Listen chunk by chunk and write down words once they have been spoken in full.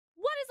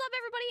up,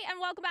 everybody, and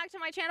welcome back to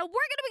my channel. We're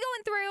going to be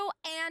going through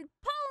and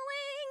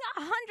pulling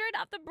 100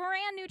 of the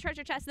brand new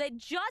treasure chests. They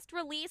just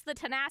released the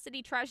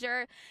Tenacity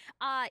Treasure.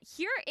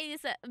 Here is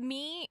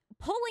me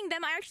pulling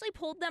them. I actually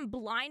pulled them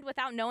blind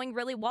without knowing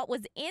really what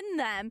was in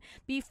them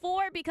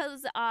before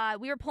because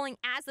we were pulling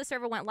as the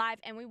server went live,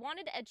 and we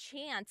wanted a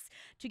chance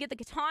to get the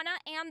katana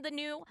and the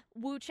new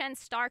Wu Chen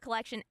Star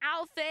Collection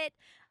outfit.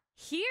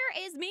 Here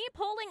is me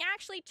pulling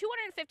actually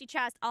 250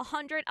 chests,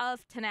 100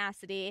 of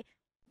Tenacity.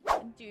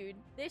 Dude,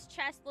 this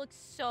chest looks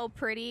so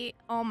pretty.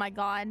 Oh my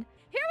god.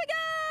 Here we go!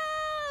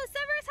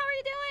 Severus, how are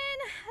you doing?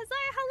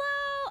 Isaiah,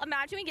 hello!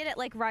 Imagine we get it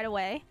like right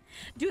away.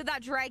 Dude,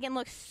 that dragon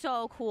looks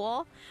so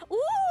cool.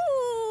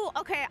 Ooh!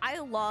 Okay, I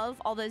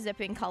love all the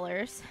zipping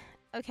colors.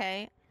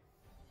 Okay.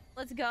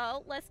 Let's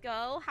go. Let's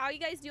go. How are you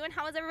guys doing?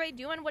 How is everybody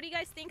doing? What do you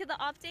guys think of the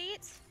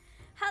update?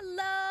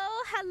 Hello!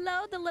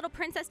 Hello, the little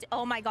princess.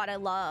 Oh my god, I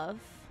love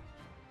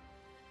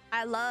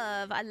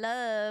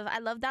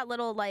that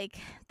little, like,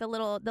 the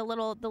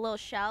little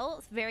shell.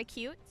 It's very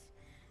cute.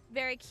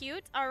 Very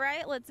cute. All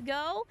right, let's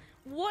go.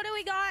 What do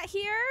we got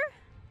here?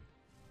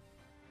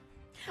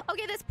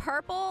 Okay, this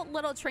purple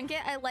little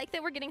trinket. I like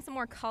that we're getting some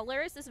more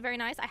colors. This is very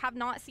nice. I have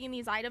not seen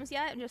these items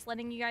yet. I'm just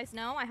letting you guys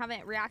know. I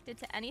haven't reacted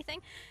to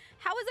anything.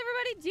 How is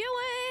everybody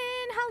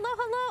doing? Hello,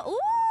 hello.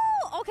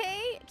 Ooh,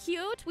 okay,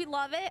 cute. We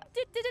love it.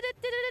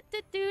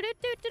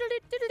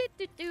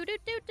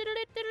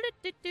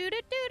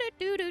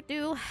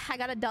 I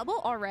got a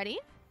double already.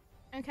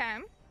 Okay.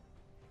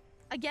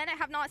 Again, I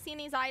have not seen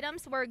these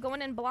items. We're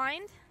going in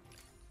blind.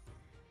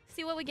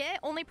 See what we get.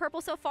 Only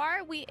purple so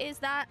far. Is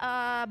that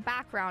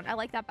background. I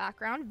like that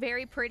background.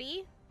 Very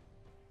pretty.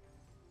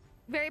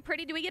 Very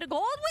pretty. Do we get a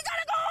gold? We got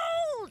a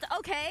gold!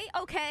 Okay,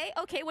 okay,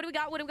 okay. What do we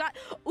got? What do we got?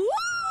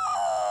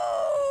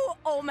 Ooh!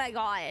 Oh my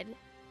god.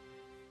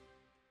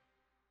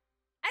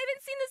 I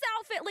haven't seen this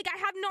outfit. Like, I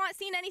have not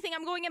seen anything.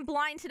 I'm going in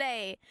blind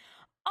today.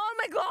 Oh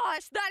my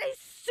gosh, that is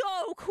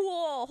so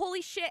cool.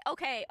 Holy shit.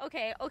 Okay,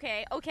 okay,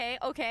 okay, okay,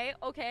 okay,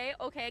 okay,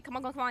 okay. Come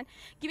on, come on, come on.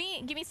 Give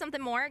me something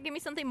more. Give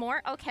me something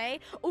more. Okay.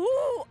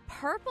 Ooh,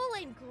 purple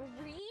and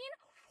green.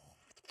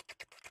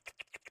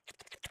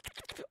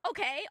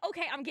 Okay,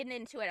 okay, I'm getting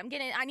into it.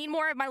 I need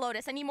more of my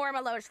lotus. I need more of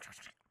my lotus.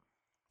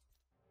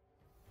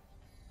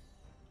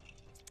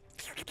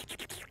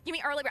 Give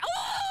me early. Oh,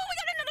 we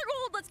got another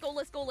gold. Let's go,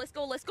 let's go, let's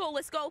go, let's go,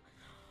 let's go.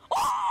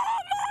 Oh,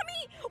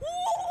 mommy!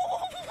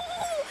 Whoa!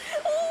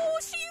 Oh,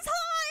 she's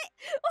hot!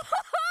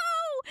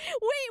 Oh,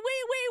 wait.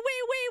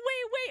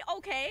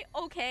 Okay,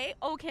 okay,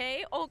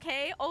 okay,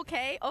 okay,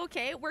 okay,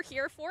 okay. We're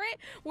here for it.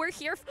 We're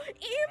here for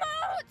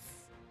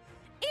emotes!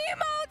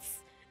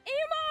 Emotes!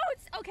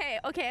 Emotes! Okay,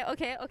 okay,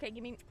 okay, okay.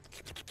 Give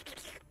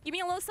me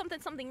a little something.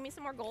 Give me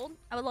some more gold.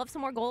 I would love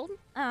some more gold.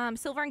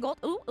 Silver and gold.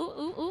 Ooh, ooh,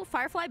 ooh, ooh.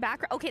 Firefly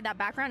background. Okay, that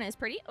background is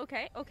pretty.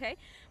 Okay, okay.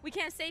 We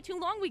can't stay too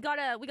long. We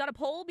gotta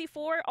pull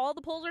before all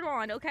the pulls are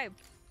gone. Okay.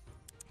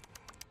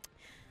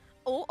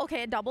 Oh,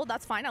 okay, a double.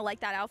 That's fine. I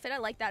like that outfit.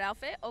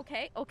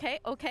 Okay, okay,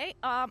 okay.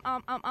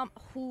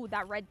 Ooh,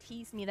 that red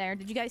teased me there.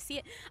 Did you guys see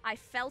it? I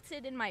felt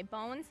it in my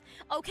bones.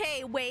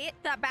 Okay, wait.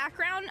 That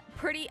background,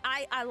 pretty.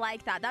 I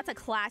like that. That's a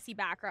classy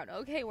background.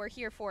 Okay, we're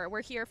here for it.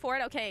 We're here for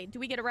it. Okay,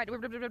 do we get a red?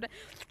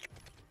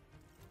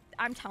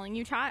 I'm telling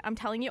you, chat. I'm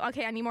telling you.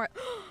 Okay, I need more.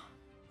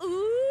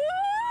 Ooh.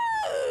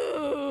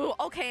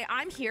 Okay,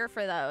 I'm here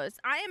for those.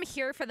 I am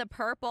here for the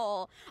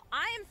purple.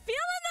 I am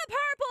feeling the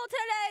purple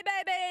today,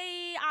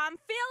 baby. I'm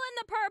feeling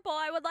the purple.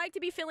 I would like to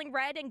be feeling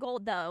red and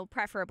gold, though,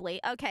 preferably.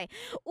 Okay.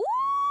 Ooh,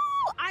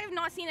 I have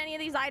not seen any of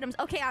these items.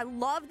 Okay, I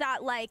love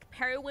that, like,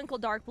 periwinkle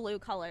dark blue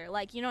color.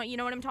 Like, you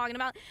know what I'm talking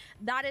about?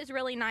 That is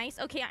really nice.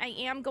 Okay, I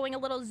am going a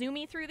little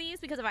zoomy through these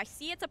because if I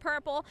see it's a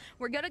purple,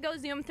 we're gonna go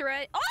zoom through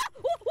it. Oh!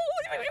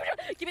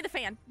 Give me the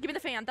fan. Give me the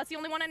fan. That's the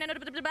only one I know.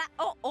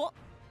 Oh.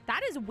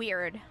 That is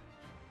weird.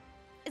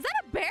 Is that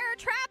a bear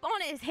trap on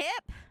his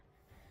hip?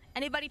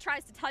 Anybody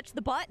tries to touch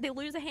the butt, they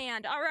lose a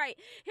hand. All right,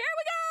 here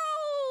we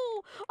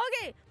go.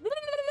 Okay.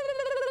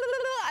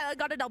 I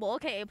got a double.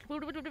 Okay.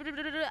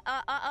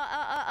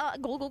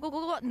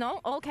 Go. No.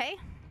 Okay.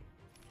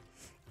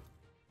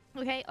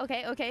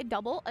 Okay.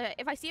 Double.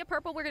 If I see a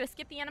purple, we're gonna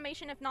skip the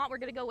animation. If not, we're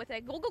gonna go with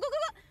it. Go.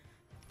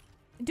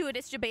 Dude,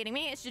 it's debating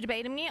me.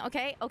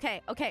 Okay.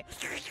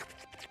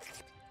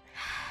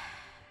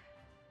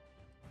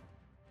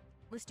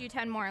 Let's do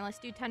 10 more.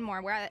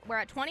 We're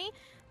at 20.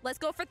 Let's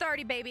go for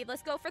 30, baby.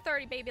 Let's go for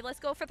 30.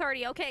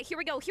 Okay, here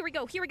we go. Go.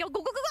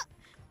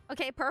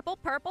 Okay, purple.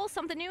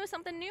 Something new.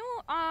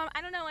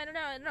 I don't know.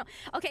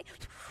 Okay,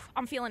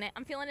 I'm feeling it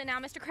now,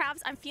 Mr.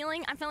 Krabs. I'm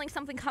feeling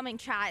something coming,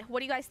 chat. What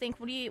do you guys think?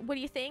 What do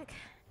you think?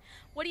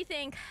 What do you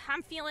think?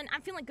 I'm feeling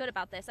good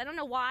about this. I don't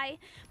know why,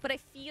 but I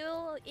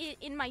feel it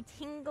in my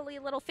tingly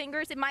little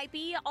fingers. It might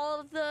be all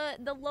of the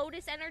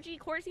lotus energy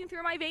coursing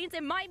through my veins.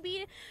 It might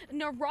be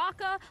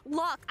Naraka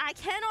luck. I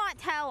cannot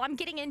tell. I'm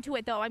getting into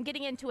it, though. I'm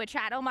getting into it,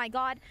 chat. Oh, my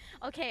God.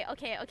 Okay.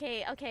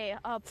 Okay,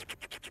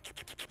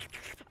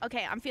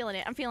 I'm feeling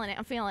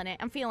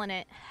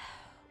it.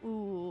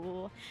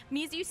 Ooh.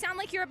 Mizu, you sound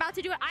like you're about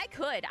to do it. I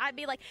could. I'd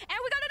be like, and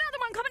we got another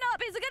one coming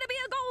up. Is it going to be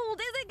a gold?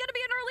 Is it going to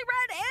be an early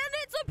red? And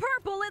it's a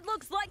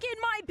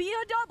be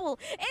a double.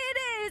 It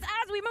is.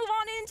 As we move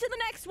on into the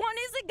next one,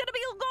 is it gonna be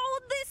a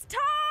gold this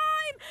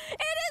time?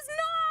 It is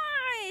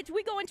not.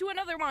 We go into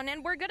another one,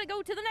 and we're gonna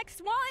go to the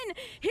next one.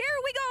 Here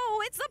we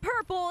go. It's the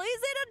purple.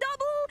 Is it a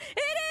double?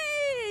 It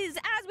is.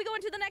 As we go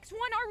into the next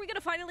one, are we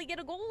gonna finally get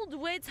a gold?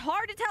 It's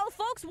hard to tell,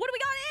 folks. What do we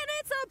got? And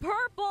it's a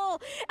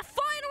purple.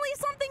 Finally,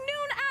 something new.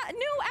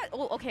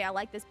 Oh, okay, I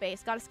like this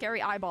base. Got a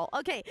scary eyeball.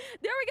 Okay,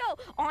 there we go.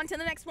 On to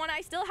the next one. I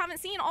still haven't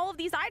seen all of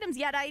these items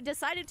yet. I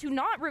decided to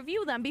not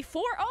review them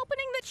before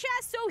opening the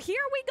chest. So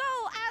here we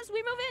go as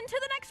we move into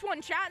the next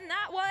one, chat, and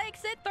that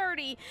makes it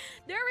 30.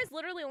 There is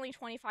literally only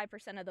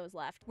 25% of those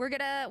left. We're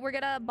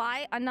gonna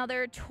buy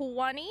another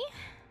 20.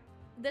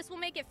 This will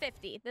make it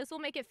 50. This will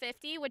make it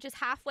 50, which is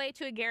halfway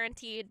to a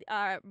guaranteed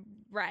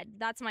red.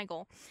 That's my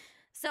goal.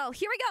 So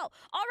here we go.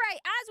 All right,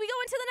 as we go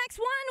into the next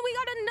one, we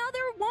got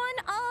another one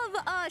of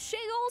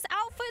Shagel's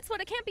outfits,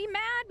 but I can't be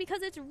mad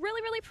because it's really,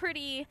 really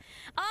pretty.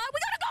 We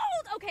got a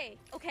gold!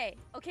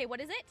 Okay, what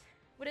is it?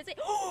 What is it?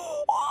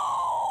 Oh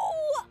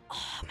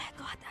my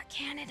god, that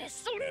cannon is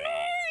so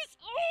nice!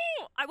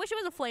 Oh, I wish it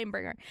was a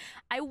Flamebringer.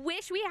 I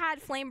wish we had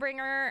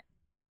Flamebringer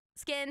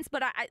skins,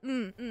 but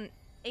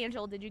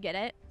Angel, did you get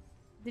it?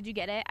 Did you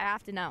get it? I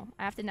have to know.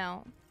 I have to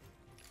know.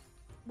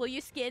 Will you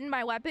skin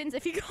my weapons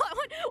if you got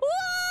one?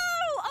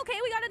 Whoa! Okay,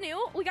 we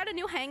got a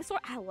new hang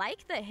sword. I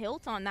like the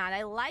hilt on that.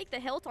 I like the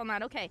hilt on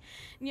that. Okay.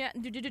 Yeah.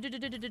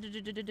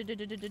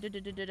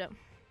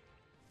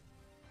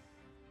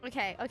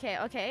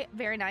 Okay.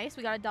 Very nice.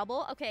 We got a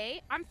double.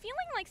 Okay. I'm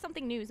feeling like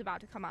something new is about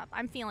to come up.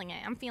 I'm feeling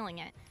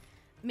it.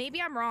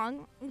 Maybe I'm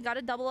wrong. We got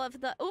a double of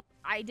the... Oop.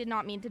 I did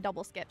not mean to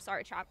double skip.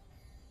 Sorry, chap.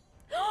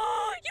 You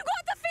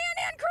got the fan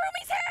and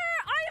Kurumi's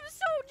hair! I am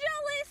so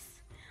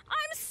jealous!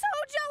 I'm so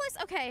jealous!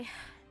 Okay.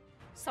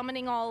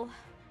 Summoning all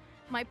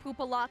my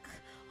poopa luck.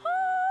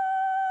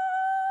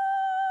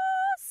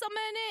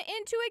 Summon it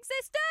into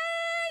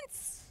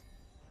existence!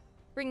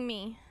 Bring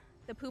me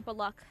the poopa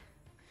luck.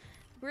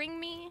 Bring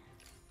me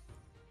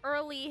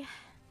early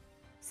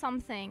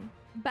something.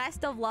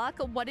 Best of luck?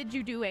 What did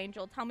you do,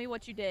 Angel? Tell me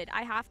what you did.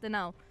 I have to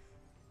know.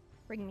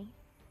 Bring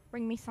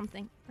me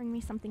something. Bring me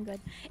something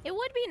good. It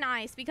would be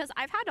nice because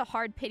I've had to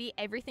hard pity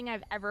everything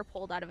I've ever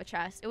pulled out of a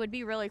chest. It would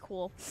be really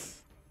cool.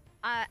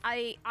 I'm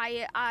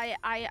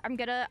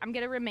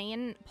gonna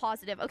remain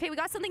positive. Okay, we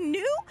got something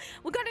new.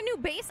 We got a new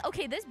base.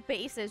 Okay, this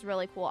base is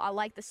really cool. I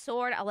like the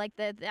sword. I like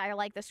the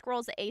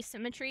scrolls, the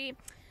asymmetry.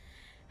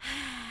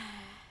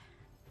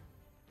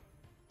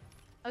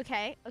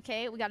 Okay,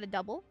 we got a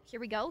double. Here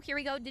we go.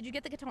 Did you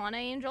get the katana,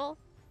 Angel?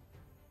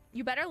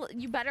 You better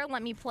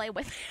let me play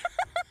with it.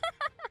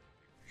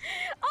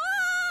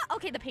 Oh!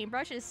 Okay, the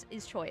paintbrush is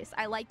choice.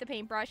 I like the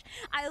paintbrush.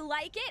 I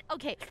like it.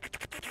 Okay.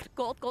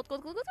 Gold.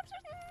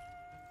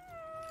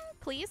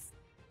 Please.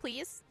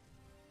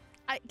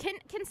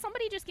 Can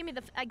somebody just give me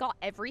the... I got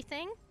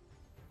everything.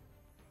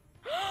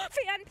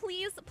 Fan,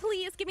 please.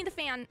 Please, give me the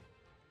fan.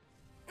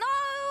 No,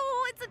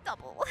 it's a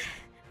double.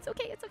 It's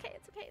okay.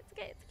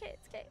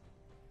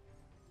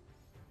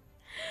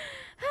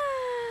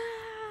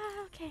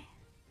 Okay.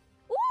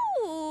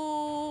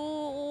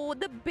 Ooh,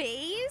 the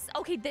base.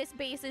 Okay, this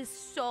base is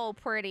so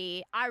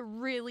pretty. I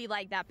really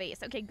like that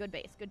base. Okay, good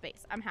base.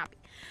 I'm happy.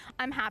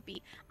 I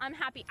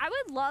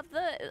would love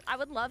the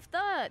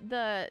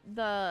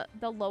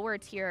lower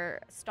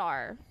tier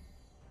star.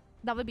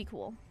 That would be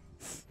cool.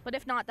 But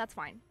if not, that's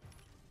fine.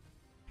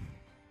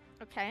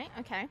 Okay.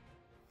 Can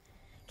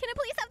I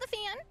please have the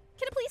fan?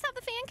 Can I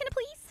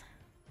please?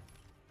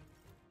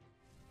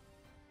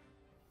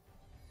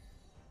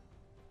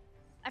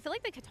 I feel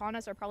like the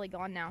katanas are probably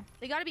gone now.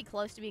 They gotta be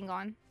close to being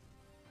gone.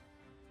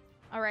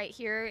 Alright,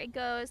 here it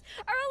goes.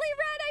 Early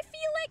red, I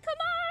feel it! Come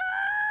on!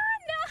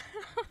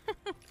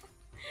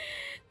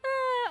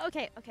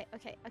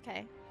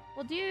 Okay.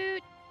 We'll do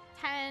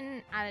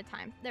 10 at a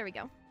time. There we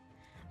go.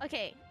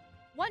 Okay,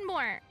 one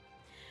more.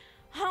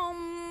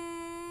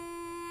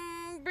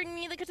 Home. Bring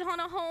me the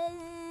katana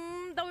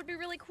home. That would be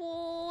really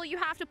cool. You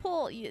have to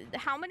pull.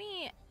 How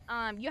many?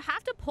 You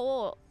have to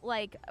pull,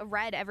 like,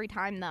 red every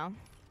time, though.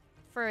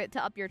 For it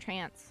to up your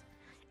chance.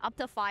 Up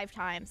to 5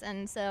 times.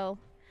 And so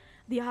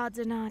the odds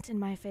are not in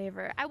my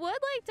favor. I would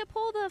like to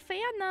pull the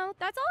fan though.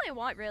 That's all I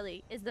want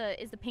really is the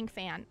pink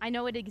fan. I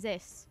know it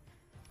exists.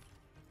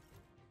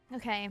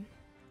 Okay.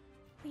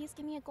 Please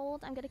give me a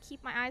gold. I'm gonna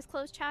keep my eyes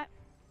closed, chat.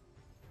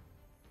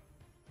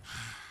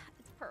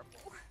 It's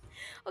purple.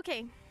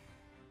 Okay.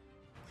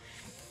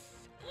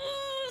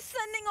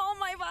 Sending all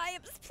my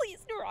vibes.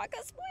 Please,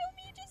 Naraka, spoil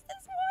me just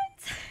this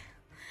once.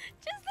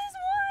 Just this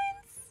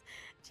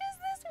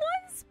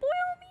one,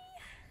 spoil me.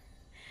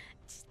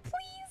 Just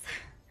please.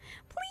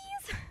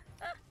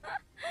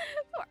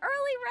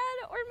 Early red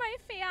or my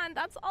fan.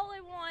 That's all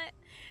I want.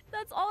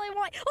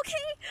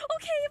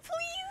 Okay,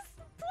 please.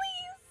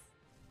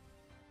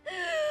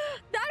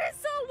 That is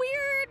so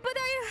weird, but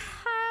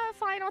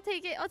fine, I'll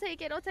take it.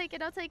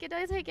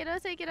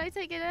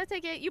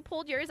 You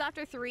pulled yours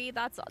after 3.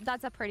 That's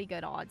a pretty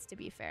good odds, to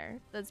be fair.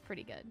 That's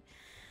pretty good.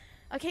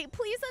 Okay,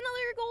 please,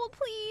 another gold,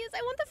 please.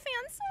 I want the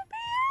fan so bad.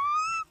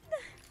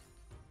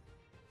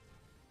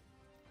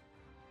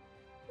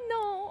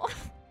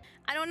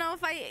 don't know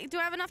if do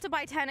I have enough to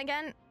buy 10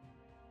 again?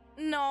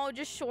 No,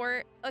 just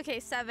short.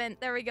 Okay, 7.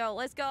 There we go.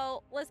 Let's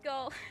go. Let's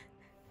go.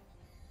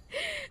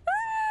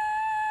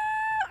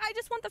 I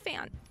just want the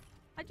fan.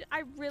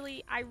 I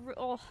really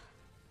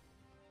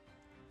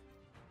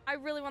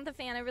want the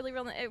fan. I really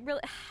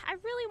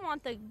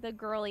want the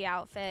girly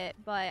outfit,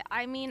 but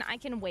I mean, I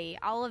can wait.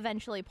 I'll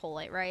eventually pull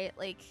it, right?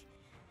 Like,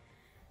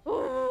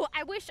 ooh,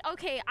 I wish.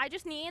 Okay, I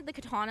just need the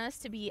katanas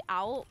to be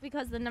out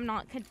because then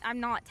I'm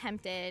not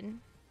tempted.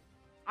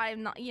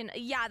 I'm not, you know,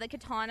 yeah, the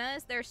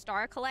katanas, their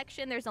star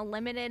collection, there's a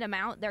limited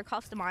amount. They're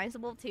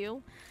customizable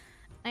too.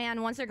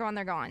 And once they're gone,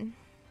 they're gone.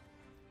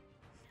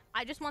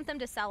 I just want them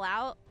to sell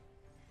out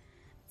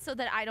so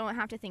that I don't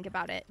have to think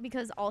about it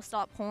because I'll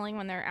stop pulling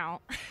when they're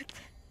out.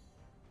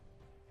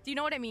 Do you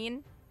know what I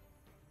mean?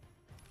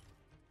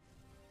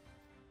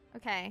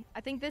 Okay,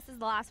 I think this is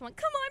the last one.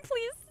 Come on,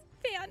 please,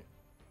 fan.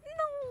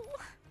 No.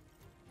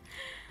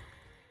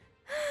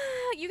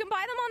 You can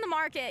buy them on the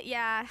market,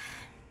 yeah.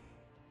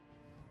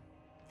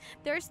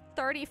 There's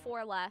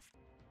 34 left.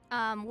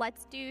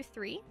 Let's do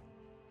 3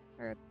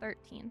 or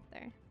 13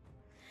 there.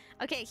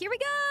 Okay, here we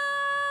go.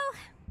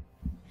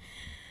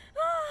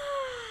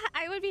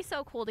 I would be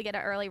so cool to get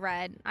an early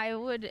red.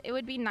 It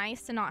would be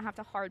nice to not have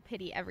to hard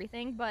pity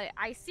everything, but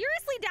I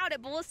seriously doubt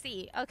it, but we'll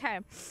see. Okay.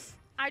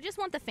 I just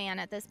want the fan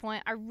at this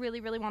point. I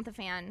really, really want the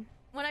fan.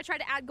 When I try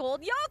to add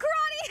gold, yo,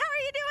 Karate, how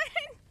are you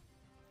doing?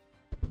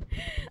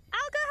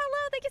 Alka,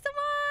 hello, thank you so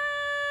much.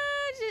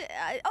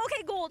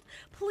 Okay, gold,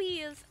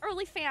 please,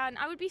 early fan.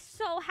 I would be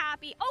so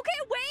happy. Okay,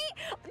 wait,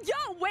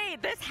 yo,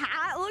 wait, this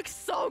hat looks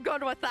so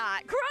good with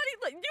that.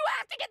 Karate, you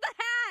have to get the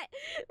hat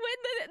with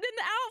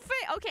the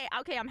outfit.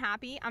 Okay, I'm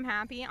happy. I'm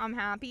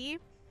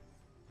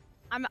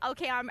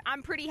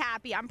pretty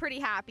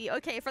happy.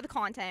 Okay, for the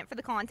content.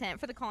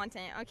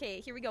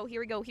 Okay, here we go.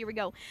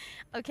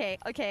 Okay.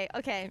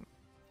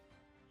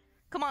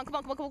 Come on.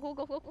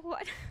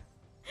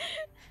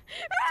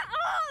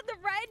 Oh, the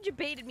red, you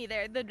baited me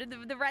there.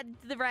 The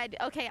red.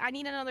 Okay, I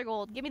need another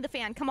gold. Give me the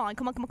fan. Come on.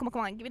 Give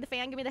me the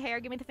fan, give me the hair,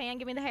 give me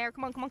the hair.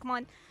 Come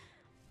on.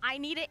 I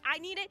need it.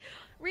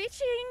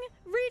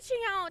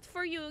 Reaching out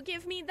for you.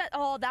 Give me that.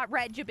 Oh, that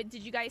red. Did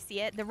you guys see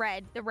it? The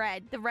red.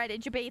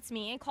 It debates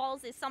me.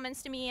 It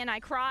summons to me, and I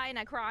cry, and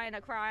I cry.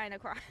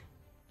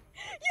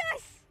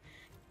 Yes!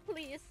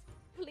 Please.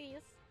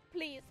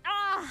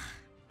 Ah!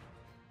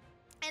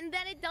 And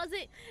then it does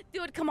it.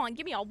 Dude, come on.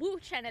 Give me a Wu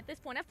Chen at this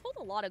point. I've pulled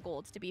a lot of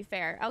golds, to be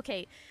fair.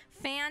 Okay.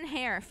 Fan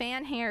hair. No!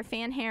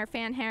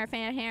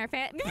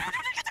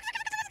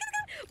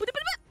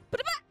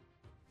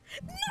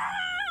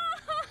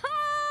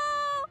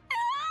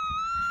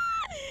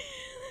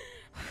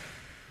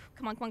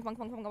 Come on.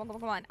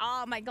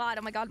 Oh my god.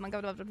 Okay.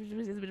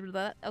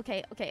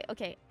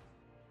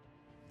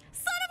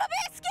 Son of a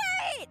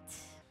biscuit!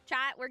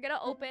 Chat, we're gonna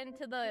open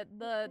to the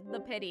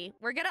pity.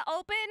 We're gonna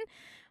open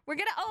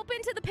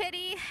to the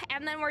pity,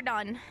 and then we're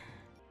done.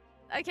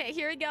 Okay,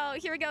 here we go.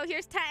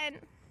 Here's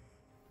 10.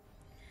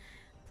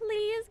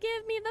 Please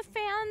give me the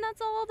fan.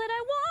 That's all that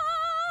I want.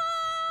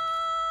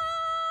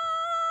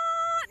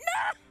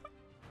 No!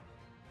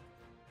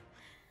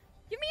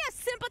 Give me a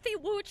sympathy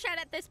Wu Chen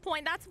at this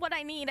point. That's what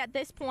I need at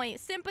this point.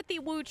 Sympathy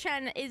Wu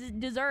Chen is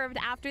deserved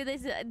after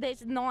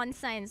this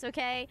nonsense,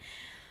 okay?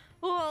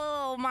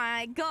 Oh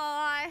my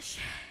gosh.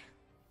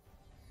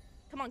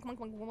 Come on.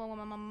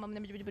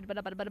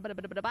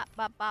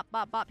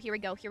 Here we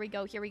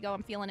go.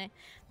 I'm feeling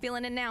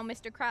it now,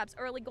 Mr. Krabs.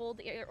 Early gold,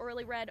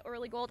 early red,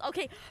 early gold.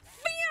 Okay.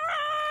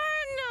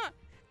 Fan! No!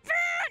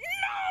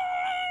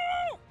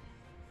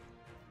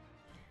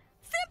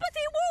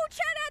 Sympathy Wu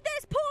Chen at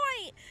this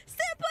point!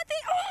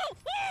 Sympathy! Oh!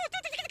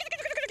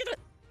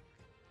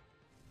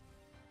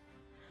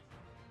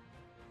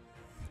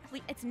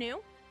 It's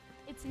new?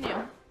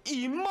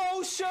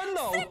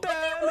 Emotional Sympathy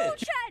damage! Wu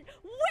Chen!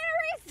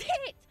 Where is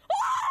it?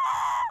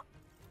 Oh!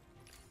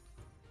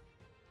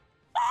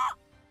 Oh!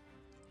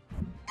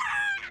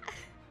 Ah!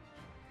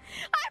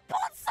 I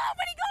pulled so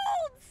many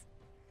golds!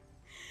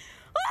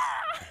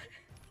 Ah!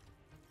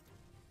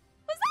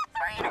 Was that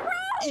 3 in a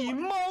row?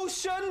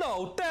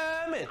 Emotional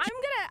damage! I'm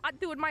gonna,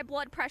 dude, my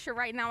blood pressure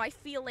right now, I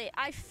feel it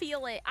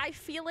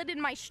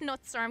in my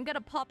schnutzer. I'm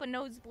gonna pop a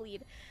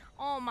nosebleed.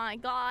 Oh my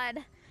god.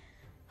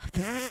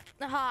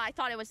 I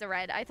thought it was the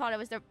red.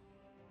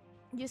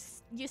 You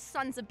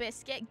sons of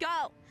biscuit.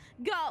 Go.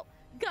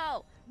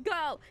 Come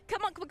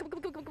on.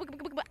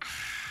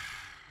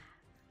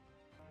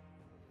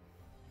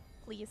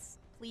 Please,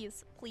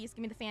 give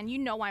me the fan. You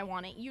know I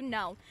want it. You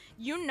know.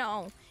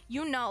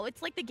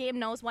 It's like the game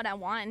knows what I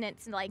want, and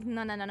it's like,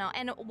 no.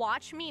 And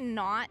watch me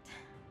not...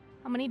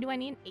 How many do I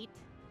need? 8.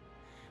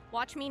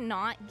 Watch me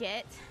not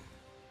get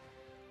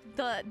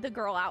the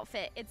girl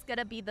outfit. It's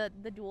gonna be the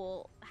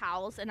dual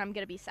house, and I'm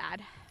gonna be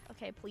sad.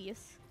 Okay,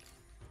 please,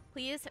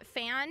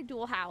 fan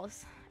dual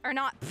house or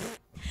not?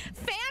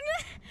 Fan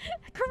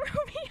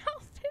Karumi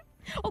outfit.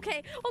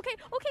 Okay,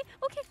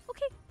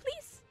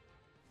 please.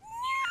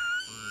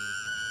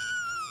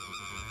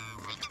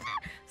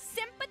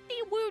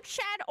 Sympathy Wu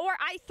Chat, or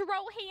I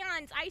throw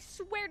hands. I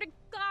swear to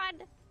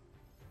God.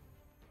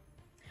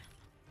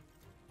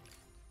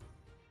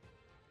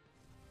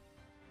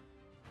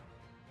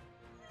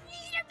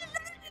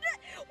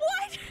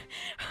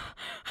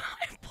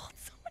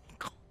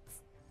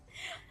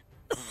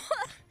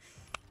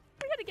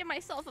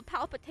 myself a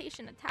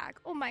palpitation attack.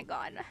 Oh my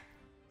god.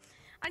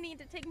 I need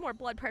to take more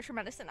blood pressure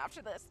medicine after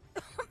this.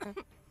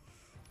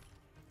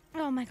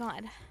 Oh my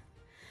god.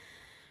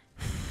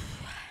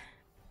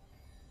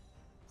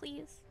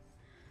 Please.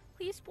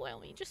 Please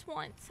spoil me just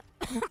once.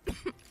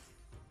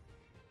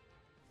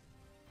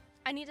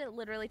 I need to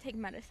literally take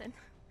medicine.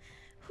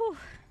 Whew.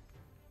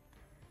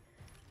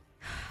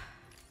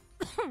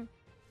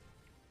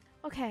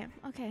 Okay.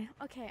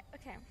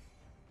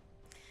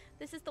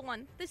 This is the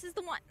one. This is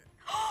the one.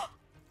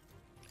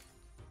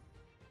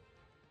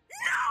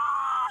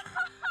 No!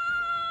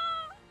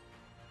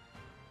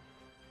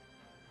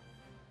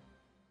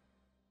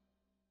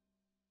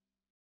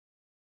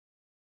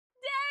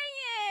 Dang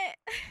it!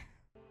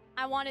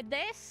 I wanted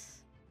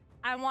this.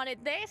 I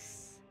wanted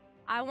this.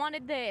 I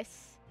wanted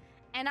this.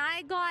 And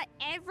I got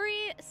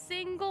every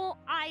single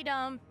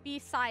item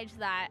besides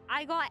that.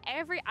 I got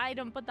every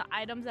item but the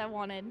items I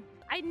wanted.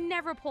 I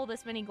never pulled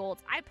this many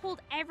golds. I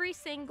pulled every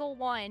single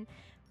one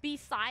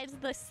besides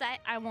the set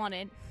I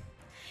wanted.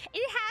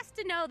 It has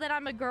to know that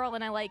I'm a girl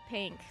and I like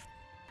pink.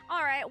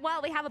 All right,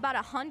 well, we have about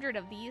 100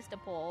 of these to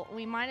pull.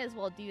 We might as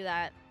well do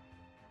that.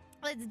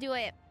 Let's do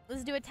it.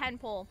 Let's do a 10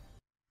 pull.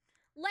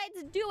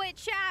 Let's do it,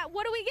 chat.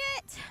 What do we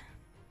get?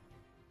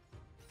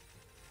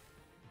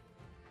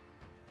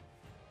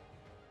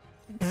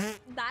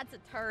 That's a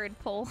turd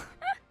pull.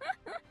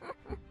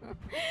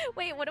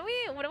 Wait, what am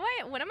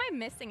I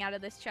missing out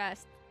of this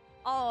chest?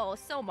 Oh,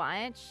 so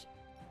much.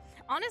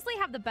 Honestly,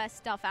 have the best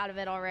stuff out of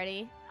it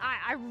already.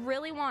 I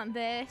really want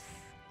this.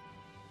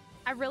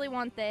 I really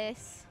want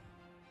this.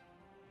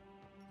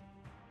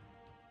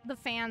 The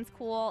fan's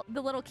cool.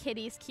 The little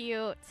kitty's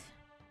cute.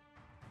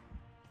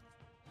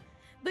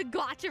 The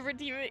gotcha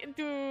redeemer,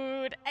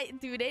 dude,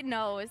 it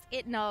knows.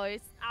 It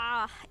knows.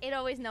 It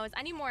always knows.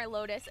 I need more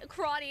Lotus.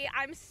 Karate,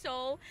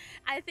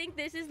 I think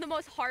this is the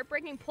most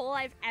heartbreaking pull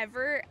I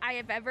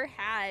have ever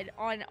had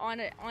on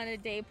a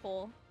day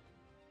pull.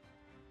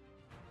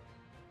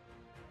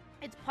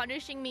 It's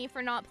punishing me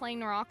for not playing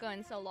Naraka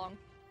in so long.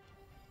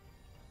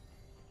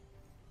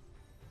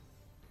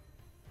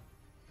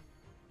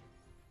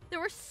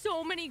 There were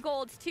so many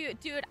golds too,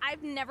 dude.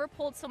 I've never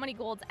pulled so many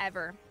golds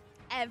ever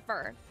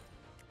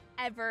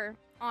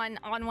on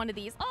one of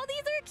these. Oh,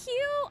 these are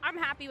cute. I'm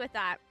happy with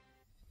that.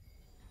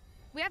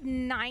 We have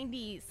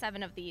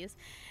 97 of these.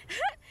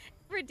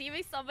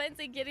 Redeeming summons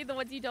and getting the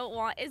ones you don't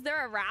want. Is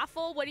there a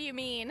raffle? What do you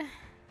mean?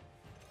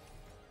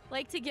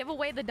 Like to give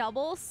away the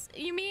doubles,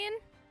 you mean?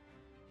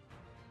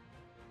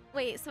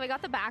 Wait, so I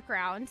got the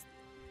background.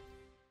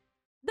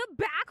 The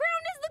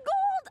background is the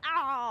gold?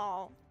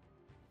 Oh.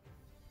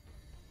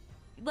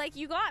 Like,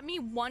 you got me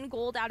 1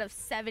 gold out of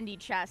 70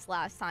 chests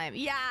last time.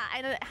 Yeah,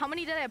 and how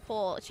many did I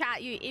pull? Chat,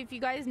 if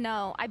you guys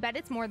know, I bet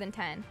it's more than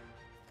 10.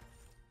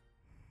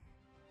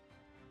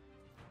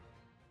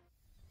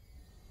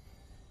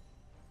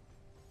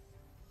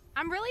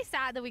 I'm really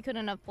sad that we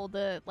couldn't have pulled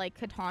the, like,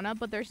 katana,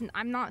 but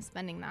I'm not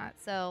spending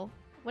that, so...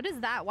 What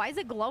is that? Why is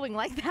it glowing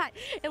like that?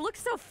 It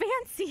looks so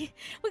fancy.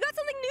 We got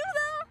something new,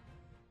 though!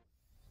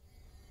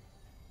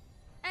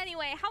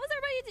 Anyway, how was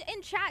everybody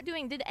in chat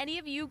doing? Did any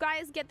of you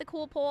guys get the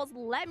cool pulls?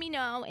 Let me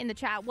know in the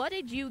chat. What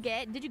did you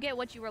get? Did you get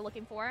what you were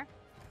looking for?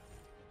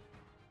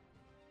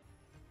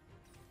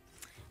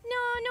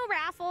 No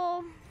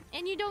raffle.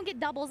 And you don't get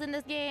doubles in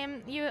this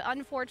game.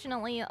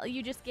 Unfortunately,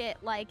 you just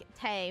get, like,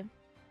 Tay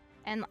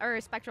or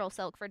Spectral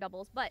Silk for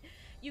doubles. But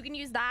you can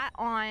use that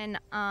on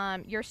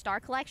your star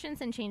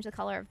collections and change the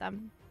color of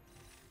them.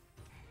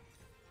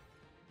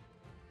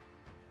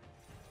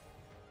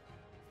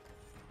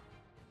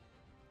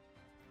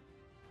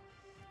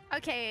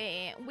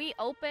 Okay, we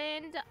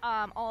opened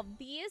all of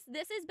these.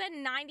 This has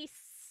been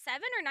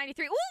 97 or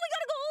 93. Ooh, we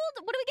got a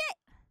gold! What do we get?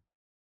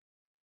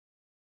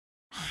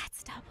 Ah,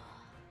 it's double.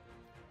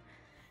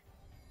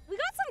 We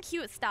got some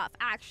cute stuff,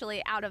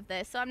 actually, out of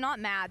this, so I'm not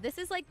mad. This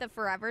is like the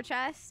forever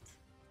chest.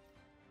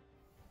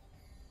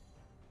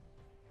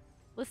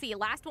 Let's see,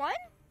 last one?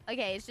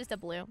 Okay, it's just a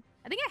blue.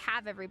 I think I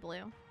have every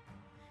blue.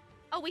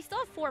 Oh, we still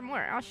have 4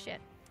 more. Oh,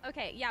 shit.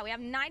 Okay, yeah, we have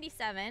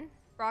 97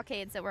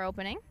 brocades that we're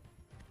opening.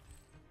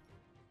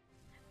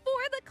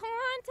 For the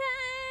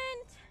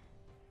content!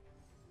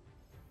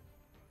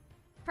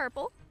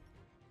 Purple.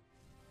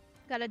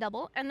 Got a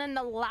double. And then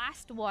the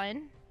last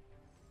one.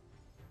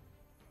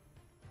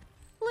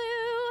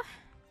 Blue.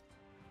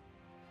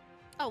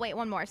 Oh, wait,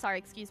 one more. Sorry,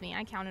 excuse me.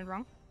 I counted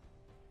wrong.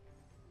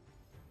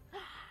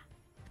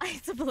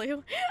 It's a blue. I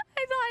thought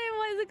it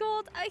was a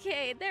gold.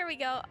 Okay, there we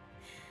go.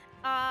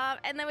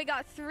 And then we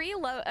got 3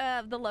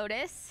 of the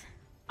Lotus.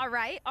 All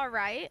right.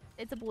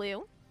 It's a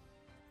blue.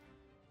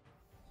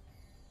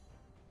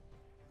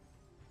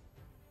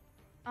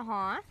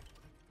 Uh-huh.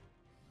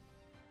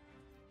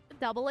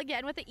 Double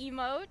again with the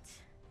emote.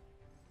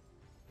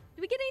 Do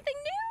we get anything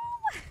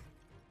new?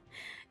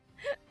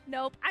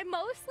 Nope. I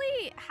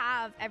mostly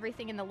have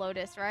everything in the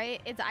Lotus, right?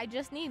 I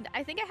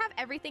think I have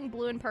everything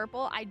blue and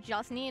purple. I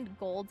just need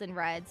golds and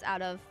reds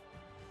out of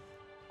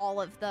all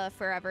of the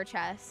forever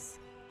chests.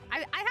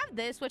 I have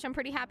this, which I'm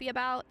pretty happy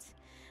about.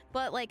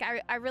 But like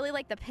I really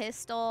like the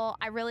pistol.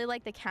 I really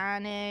like the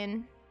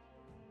cannon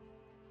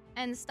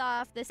and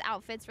stuff. This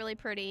outfit's really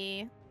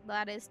pretty.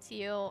 That is to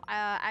you.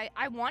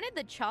 I wanted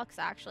the chucks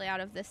actually out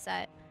of this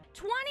set.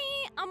 20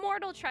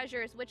 immortal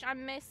treasures, which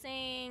I'm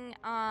missing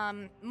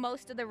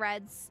most of the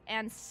reds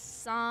and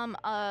some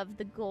of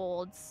the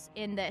golds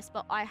in this,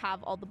 but I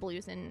have all the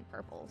blues and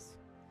purples.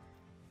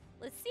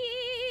 Let's see.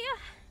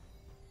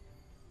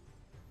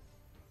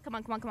 Come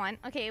on, come on, come on.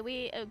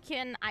 Okay,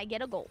 can I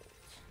get a gold?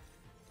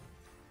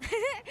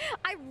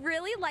 I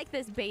really like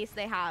this base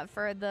they have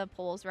for the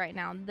poles right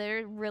now.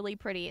 They're really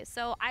pretty.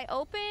 So I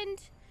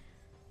opened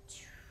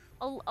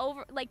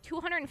over like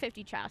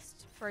 250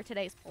 chests for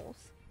today's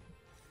poles.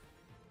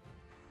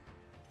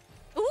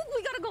 Ooh,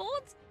 we got a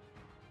gold.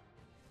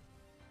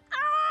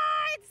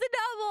 Ah, it's the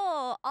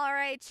double. All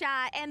right,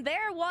 chat. And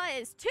there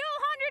was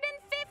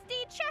 250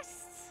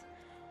 chests.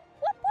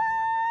 Whoop,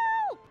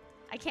 whoop.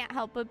 I can't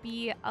help but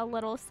be a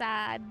little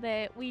sad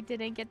that we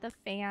didn't get the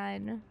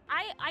fan.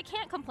 I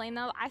can't complain,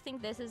 though. I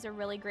think this is a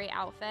really great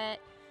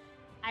outfit.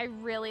 I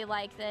really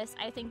like this.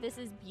 I think this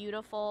is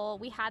beautiful.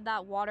 We had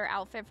that water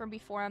outfit from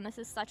before, and this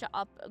is such an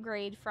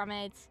upgrade from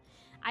it.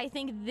 I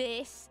think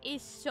this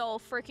is so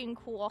freaking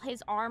cool.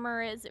 His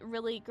armor is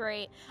really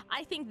great.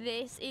 I think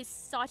this is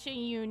such a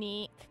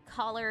unique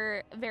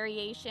color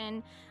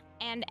variation,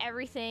 and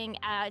everything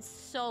is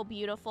so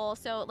beautiful.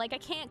 So, like, I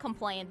can't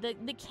complain.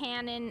 The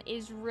cannon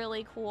is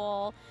really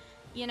cool.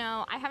 You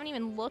know, I haven't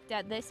even looked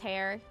at this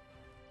hair.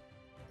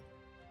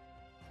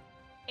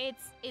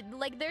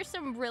 Like, there's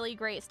some really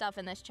great stuff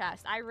in this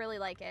chest. I really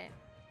like it.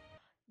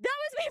 That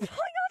was me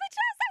pulling all the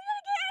chests. I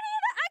didn't get any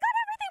of that. I got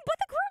everything but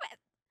the crewman.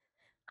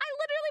 I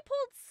literally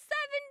pulled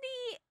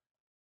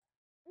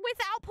 70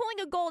 without pulling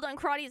a gold on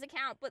Karati's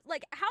account. But,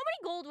 like, how many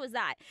gold was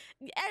that?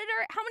 Editor,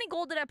 how many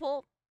gold did I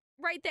pull?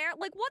 Right there?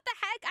 Like, what the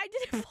heck? I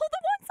didn't pull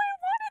the ones I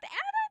wanted,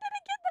 and I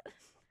didn't get them.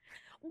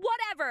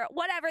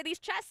 Whatever. These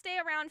chests stay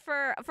around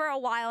for a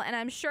while, and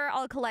I'm sure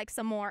I'll collect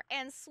some more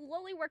and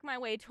slowly work my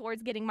way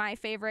towards getting my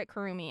favorite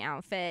Kurumi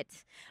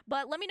outfit.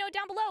 But let me know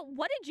down below,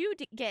 what did you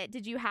get?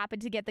 Did you happen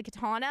to get the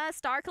Katana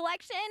Star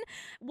Collection?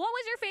 What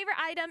was your favorite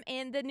item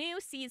in the new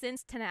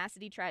season's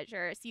Tenacity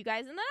Treasure? See you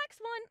guys in the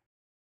next one.